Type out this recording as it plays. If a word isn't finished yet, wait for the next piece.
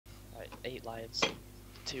8 lives,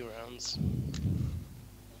 2 rounds.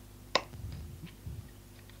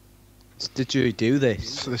 Did you do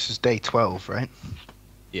this? So this is day 12, right?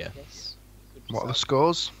 Yeah. Yes. Good What are the result.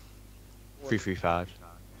 scores? 3-3-5.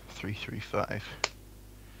 3-3-5.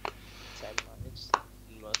 10 lives,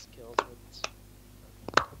 and most kills wins.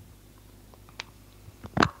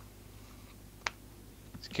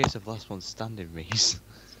 It's a case of last one standing, Reece.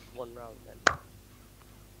 1 round then.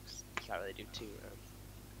 Can't really do 2 rounds.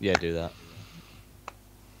 Yeah, do that.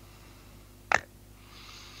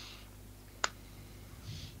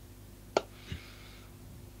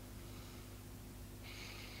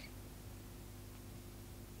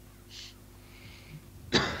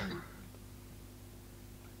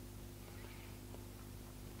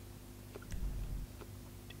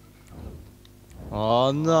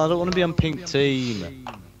 Oh no, I don't want to be on pink team.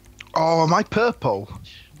 Oh, am I purple?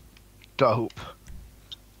 Dope.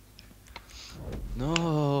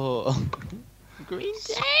 No. Green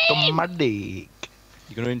team. Automatic.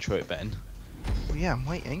 You gonna intro it, Ben? Oh, yeah, I'm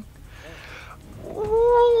waiting.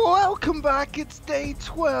 Ooh, welcome back. It's day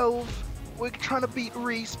 12. We're trying to beat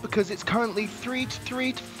Reece because it's currently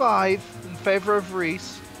 3-5 in favor of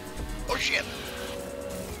Reece. Oh shit!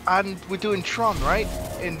 And we're doing Tron, right?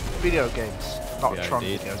 In video games. Not Yeah, Tron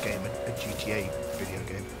indeed. video game, a GTA video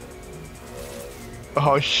game.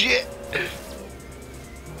 Oh shit!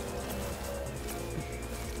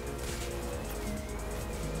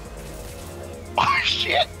 Oh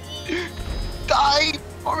shit! Die!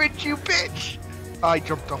 Orange, you bitch! I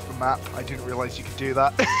jumped off the map. I didn't realize you could do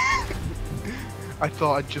that. I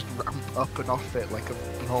thought I'd just ramp up and off it like a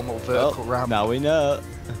normal vertical ramp. Now we know.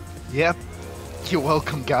 Yep. You're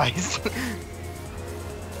welcome, guys.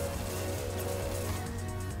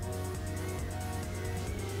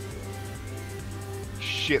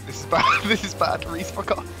 Shit, this is bad. This is bad. Reece,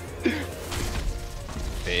 fuck off.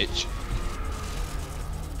 Bitch.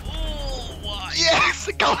 Yes!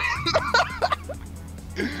 I got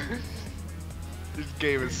him! This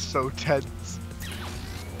game is so tense.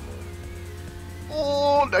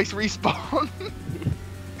 Oh, nice respawn.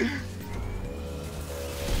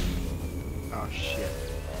 Oh shit.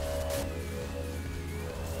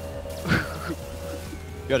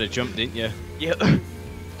 You gotta jump, didn't you? Yep.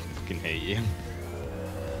 Fucking hate you.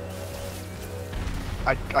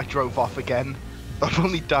 I drove off again. I've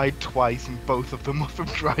only died twice and both of them were from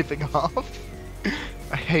driving off.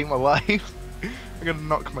 I hate my life. I'm gonna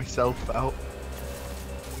knock myself out.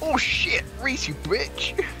 Oh shit, Reece, you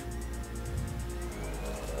bitch!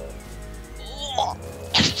 Oh,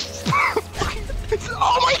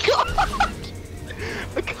 oh my god!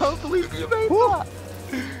 I can't believe you made that!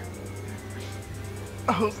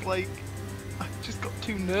 I was like, I just got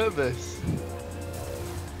too nervous.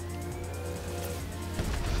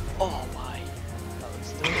 Oh my. That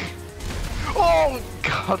was done. Oh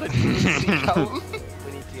god, I didn't see that one.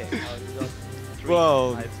 We need to get going.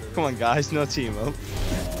 Whoa, come on guys, no team up.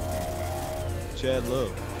 Share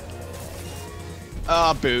love.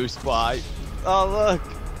 Ah, boost, why? Oh look,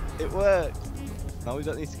 it worked. Now we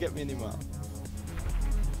don't need to get me anymore.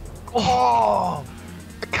 Oh!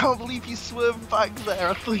 I can't believe you swerved back there.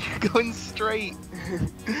 I thought you were going straight.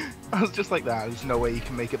 I was just like that. There's no way you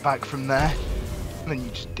can make it back from there. And then you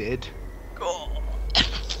just did.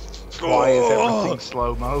 Why is everything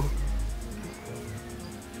slow-mo?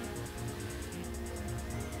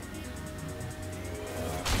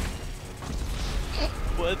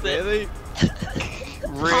 Worth it.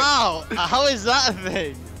 Really? How? How is that a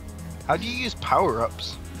thing? How do you use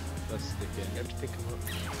power-ups? Let's stick You it. have to pick them up.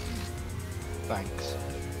 Thanks.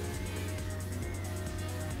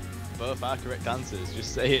 Both are correct answers,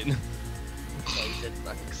 just saying. Oh, you did,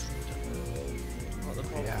 thanks. What the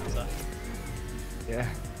problem Yeah. is that? Yeah.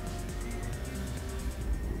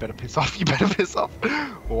 You better piss off. You better piss off.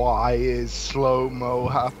 Why is slow-mo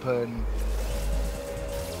happen?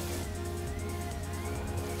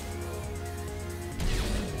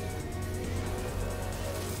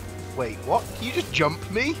 Wait, what? Can you just jump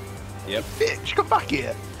me? Yep. Bitch, come back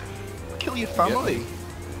here. I'll kill your family.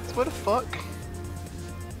 What the fuck?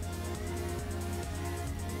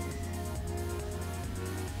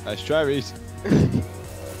 Nice try, Reece.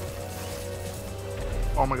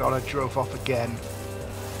 Oh my god, I drove off again.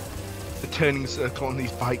 The turning circle on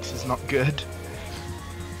these bikes is not good.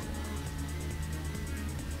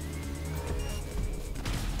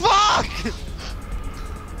 Fuck!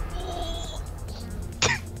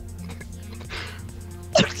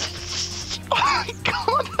 Oh my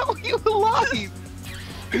god, how are you alive?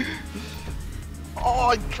 Oh,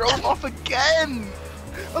 I drove off again!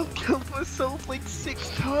 I've killed myself like 6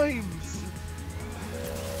 times.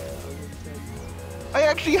 I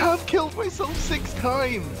actually have killed myself 6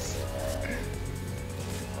 times.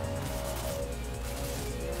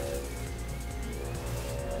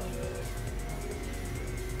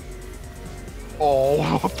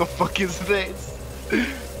 Oh, what the fuck is this?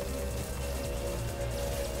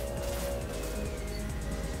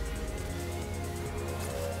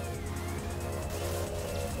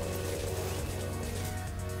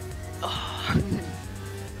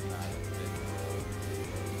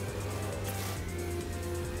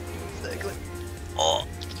 Oh!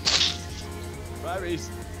 Right, Reece.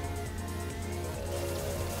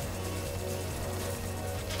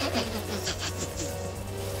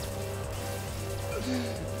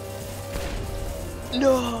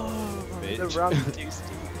 No! Bitch. The ramp too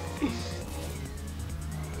steep.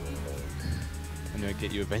 I'm gonna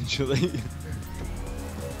get you eventually.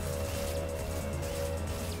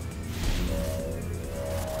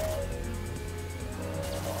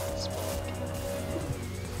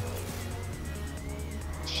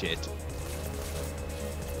 Shit.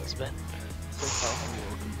 It's been so far.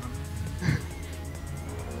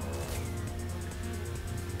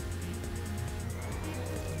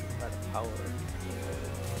 That power.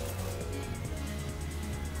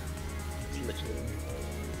 It's literally.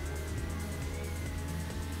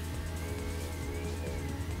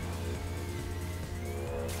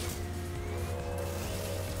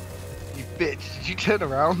 You bitch, did you turn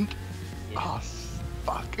around? Yeah. Oh,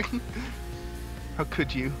 fuck. How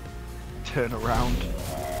could you turn around?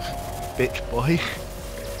 Bitch boy.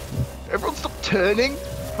 Everyone stop turning?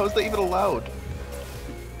 How is that even allowed?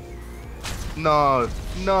 No,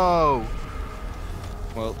 no.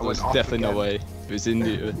 Well, I went there's off definitely no again. way. If it was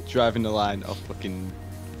India driving the line, I'll fucking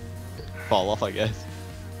fall off, I guess.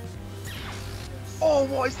 Oh,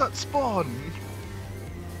 what is that spawn?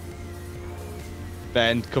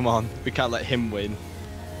 Ben, come on. We can't let him win.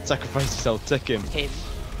 Sacrifice yourself, take him. Him.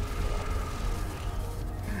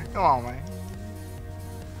 Come on, man.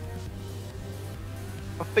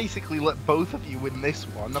 I've basically let both of you win this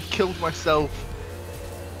one. I've killed myself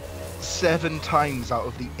 7 times out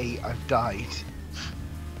of the 8 I've died.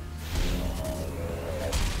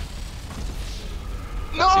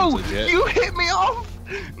 No! seems legit. You hit me off!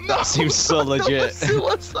 No! That seems so another legit.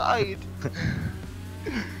 Suicide!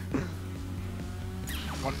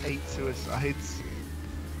 I'm on 8 suicides.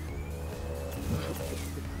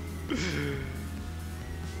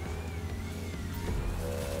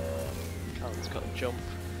 Callum's got a jump.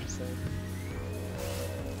 So.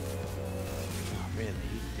 Oh, really?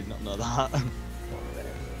 Did not know that. Come on, Ben.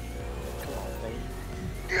 Come on,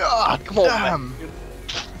 Ben. God Come on, damn! Ben.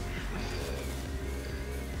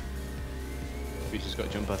 We just got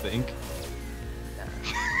to jump, I think.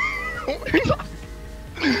 Oh my God.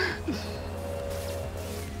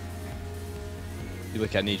 You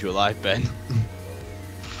look, I need you alive, Ben.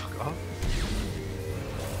 Fuck off.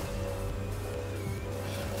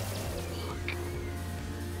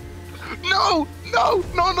 Fuck. No! No!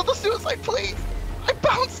 No, another suicide, please! I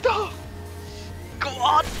bounced off! Go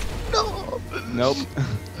on! No! Nope.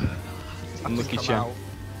 I Unlucky think I'm champ.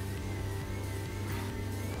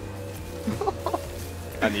 out.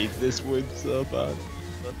 I need this win so bad.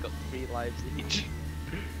 Both got 3 lives each.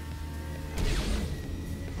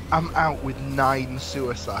 I'm out with 9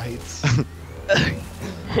 suicides.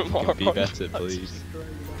 Can be better, please.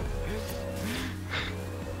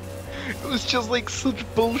 It was just like such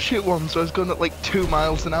bullshit ones where I was going at like 2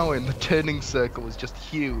 miles an hour and the turning circle was just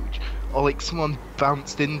huge. Or like someone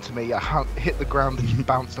bounced into me, I hit the ground and just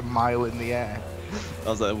bounced a mile in the air. That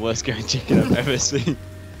was like the worst going chicken I've ever seen.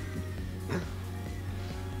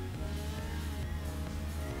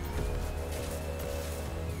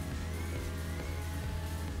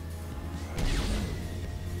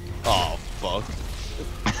 Oh, fuck.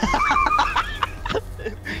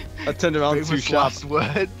 I turned around too Famous sharp. last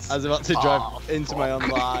words. I was about to drive Oh, into my own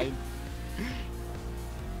fuck. line.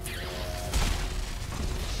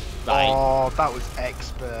 Right. Oh, that was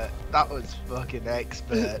expert. That was fucking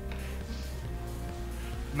expert.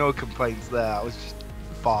 No complaints there. I was just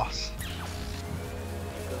boss.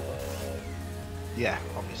 Yeah,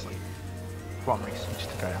 obviously. Come on, Reece.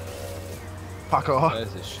 Just a guy. Pack off.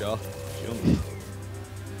 There's a shot. Jump.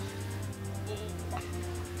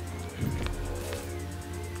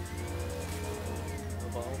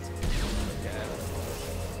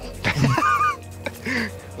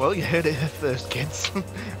 Well, you heard it here first, kids.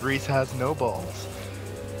 Reece has no balls.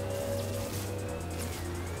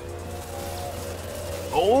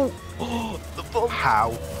 Oh! The ball.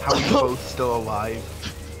 How? How are you both still alive?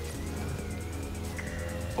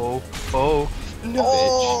 Oh! Oh! No,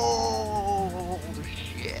 Oh!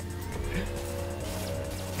 Shit!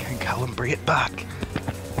 Can Callum bring it back?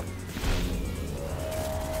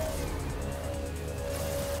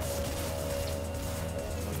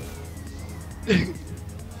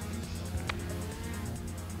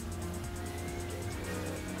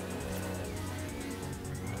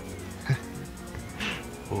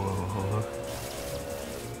 Whoa.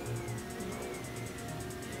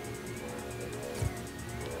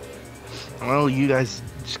 Well, you guys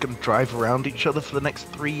just gonna drive around each other for the next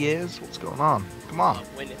 3 years? What's going on? Come on. I'll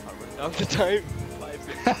win if I run down the time.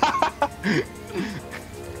 5 minutes.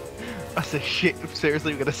 I said shit,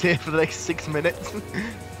 seriously, we're gonna sit here for the next 6 minutes?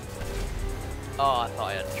 Oh, I thought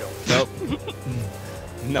I had jumped. Nope.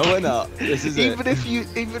 No, we're not. This is even it. if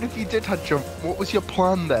you did have jump, what was your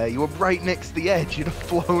plan there? You were right next to the edge, you'd have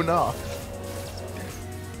flown off.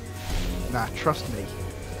 Nah, trust me.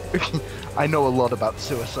 I know a lot about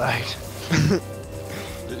suicide.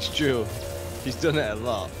 It's true. He's done it a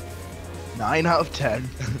lot. 9 out of 10.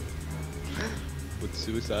 Would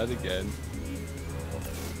suicide again.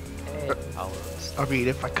 Hey, powers. I mean,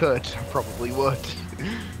 if I could, I probably would.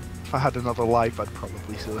 If I had another life, I'd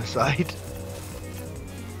probably suicide.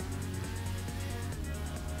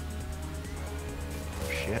 Oh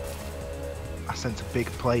shit. I sense a big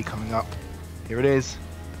play coming up. Here it is.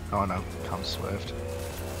 Oh no, Cam swerved.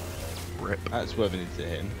 Rip. That's swerving into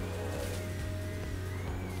him.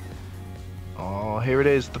 Oh, here it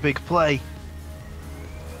is, the big play.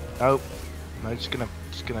 Oh, no, just gonna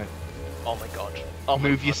Oh my god. Oh my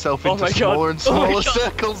move god. yourself Oh into my God. smaller and Oh my smaller God.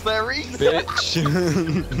 circles there, Reece. Bitch.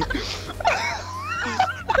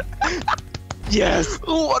 Yes.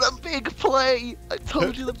 What a big play! I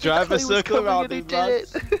told you the big Drive a play was circle coming around and he him, did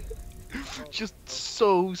it. lads. Just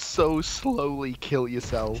so slowly kill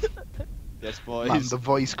yourself. Yes, boys. Man, the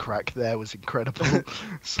voice crack there was incredible.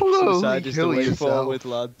 Slowly Suicide is the kill way yourself. forward,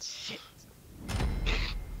 lads.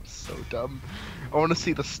 So dumb. I want to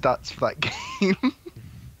see the stats for that game.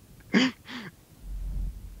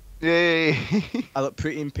 Yay! I look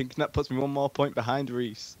pretty in pink, and that puts me 1 more point behind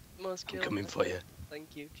Reece. Most I'm kills. coming for you.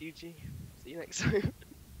 Thank you, GG. See you next time.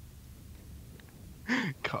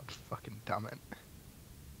 God fucking damn it.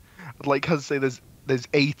 I'd like to say there's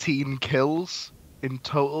 18 kills in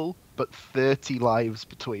total, but 30 lives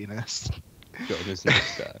between us. Got this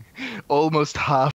next time. Almost half